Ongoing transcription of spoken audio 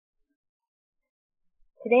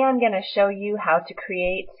Today I'm going to show you how to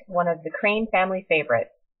create one of the Crane family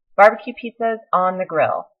favorites, barbecue pizzas on the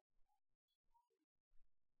grill.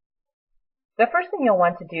 The first thing you'll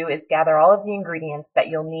want to do is gather all of the ingredients that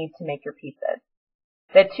you'll need to make your pizzas.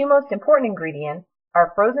 The two most important ingredients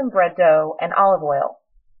are frozen bread dough and olive oil.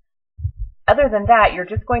 Other than that, you're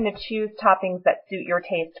just going to choose toppings that suit your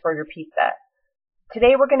taste for your pizza.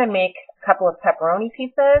 Today we're going to make a couple of pepperoni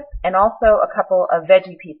pizzas and also a couple of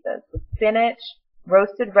veggie pizzas with spinach,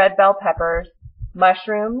 roasted red bell peppers,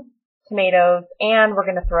 mushrooms, tomatoes, and we're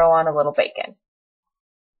going to throw on a little bacon.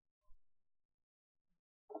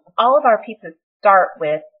 All of our pizzas start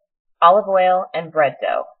with olive oil and bread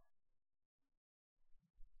dough.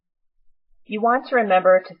 You want to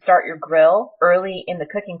remember to start your grill early in the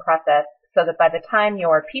cooking process so that by the time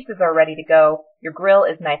your pizzas are ready to go, your grill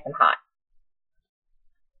is nice and hot.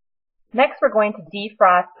 Next, we're going to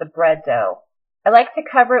defrost the bread dough. I like to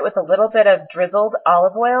cover it with a little bit of drizzled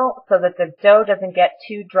olive oil so that the dough doesn't get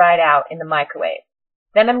too dried out in the microwave.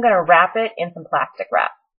 Then I'm going to wrap it in some plastic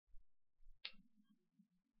wrap.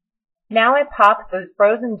 Now I pop the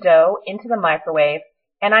frozen dough into the microwave,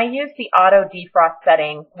 and I use the auto defrost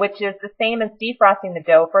setting, which is the same as defrosting the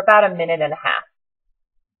dough for about a minute and a half.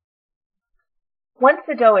 Once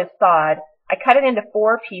the dough is thawed, I cut it into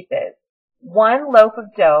 4 pieces. 1 loaf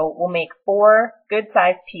of dough will make 4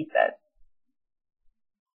 good-sized pizzas.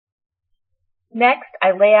 Next,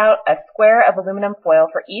 I lay out a square of aluminum foil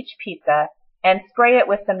for each pizza and spray it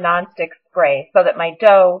with some nonstick spray so that my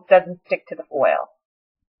dough doesn't stick to the foil.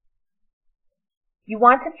 You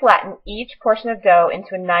want to flatten each portion of dough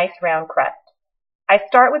into a nice round crust. I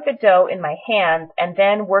start with the dough in my hands and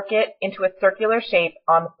then work it into a circular shape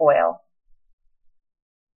on the foil.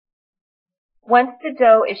 Once the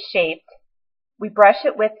dough is shaped, we brush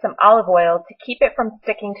it with some olive oil to keep it from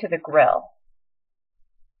sticking to the grill.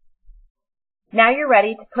 Now you're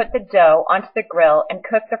ready to put the dough onto the grill and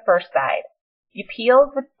cook the first side. You peel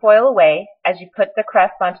the foil away as you put the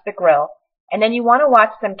crust onto the grill, and then you want to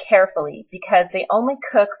watch them carefully because they only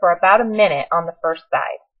cook for about a minute on the first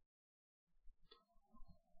side.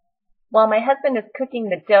 While my husband is cooking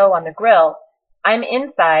the dough on the grill, I'm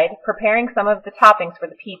inside preparing some of the toppings for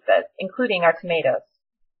the pizzas, including our tomatoes.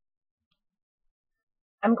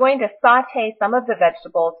 I'm going to saute some of the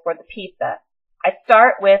vegetables for the pizza. I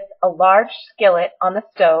start with a large skillet on the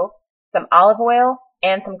stove, some olive oil,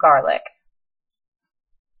 and some garlic.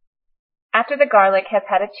 After the garlic has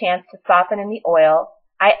had a chance to soften in the oil,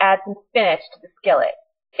 I add some spinach to the skillet.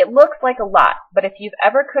 It looks like a lot, but if you've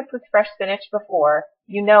ever cooked with fresh spinach before,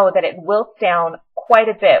 you know that it wilts down quite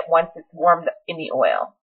a bit once it's warmed in the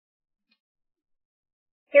oil.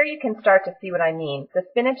 Here you can start to see what I mean. The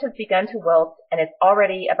spinach has begun to wilt and it's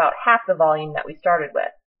already about half the volume that we started with.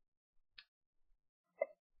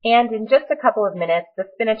 And in just a couple of minutes, the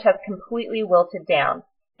spinach has completely wilted down.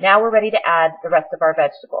 Now we're ready to add the rest of our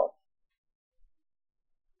vegetables.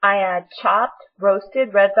 I add chopped,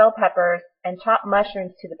 roasted red bell peppers and chopped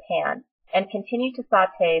mushrooms to the pan and continue to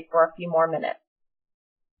saute for a few more minutes.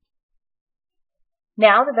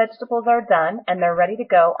 Now the vegetables are done and they're ready to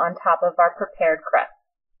go on top of our prepared crust.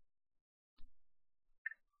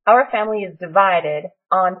 Our family is divided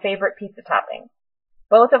on favorite pizza toppings.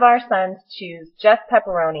 Both of our sons choose just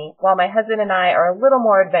pepperoni, while my husband and I are a little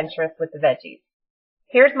more adventurous with the veggies.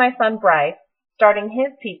 Here's my son Bryce starting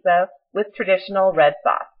his pizza with traditional red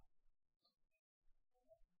sauce.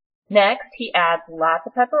 Next, he adds lots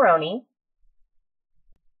of pepperoni,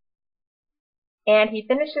 and he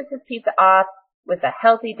finishes his pizza off with a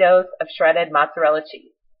healthy dose of shredded mozzarella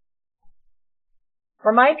cheese.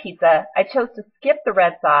 For my pizza, I chose to skip the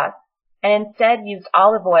red sauce and instead used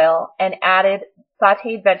olive oil and added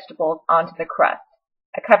sauteed vegetables onto the crust.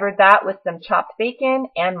 I covered that with some chopped bacon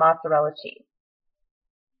and mozzarella cheese.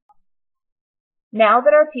 Now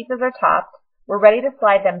that our pizzas are topped, we're ready to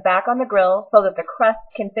slide them back on the grill so that the crust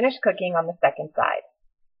can finish cooking on the second side.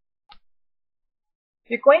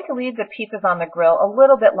 You're going to leave the pizzas on the grill a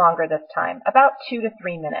little bit longer this time, about 2 to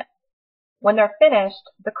 3 minutes. When they're finished,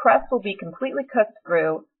 the crust will be completely cooked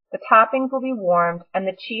through, the toppings will be warmed, and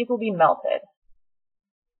the cheese will be melted.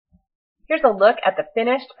 Here's a look at the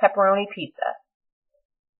finished pepperoni pizza.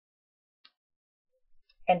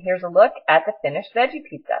 And here's a look at the finished veggie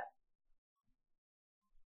pizza.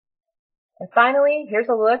 And finally, here's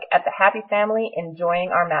a look at the happy family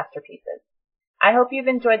enjoying our masterpieces. I hope you've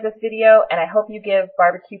enjoyed this video, and I hope you give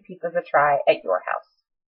barbecue pizzas a try at your house.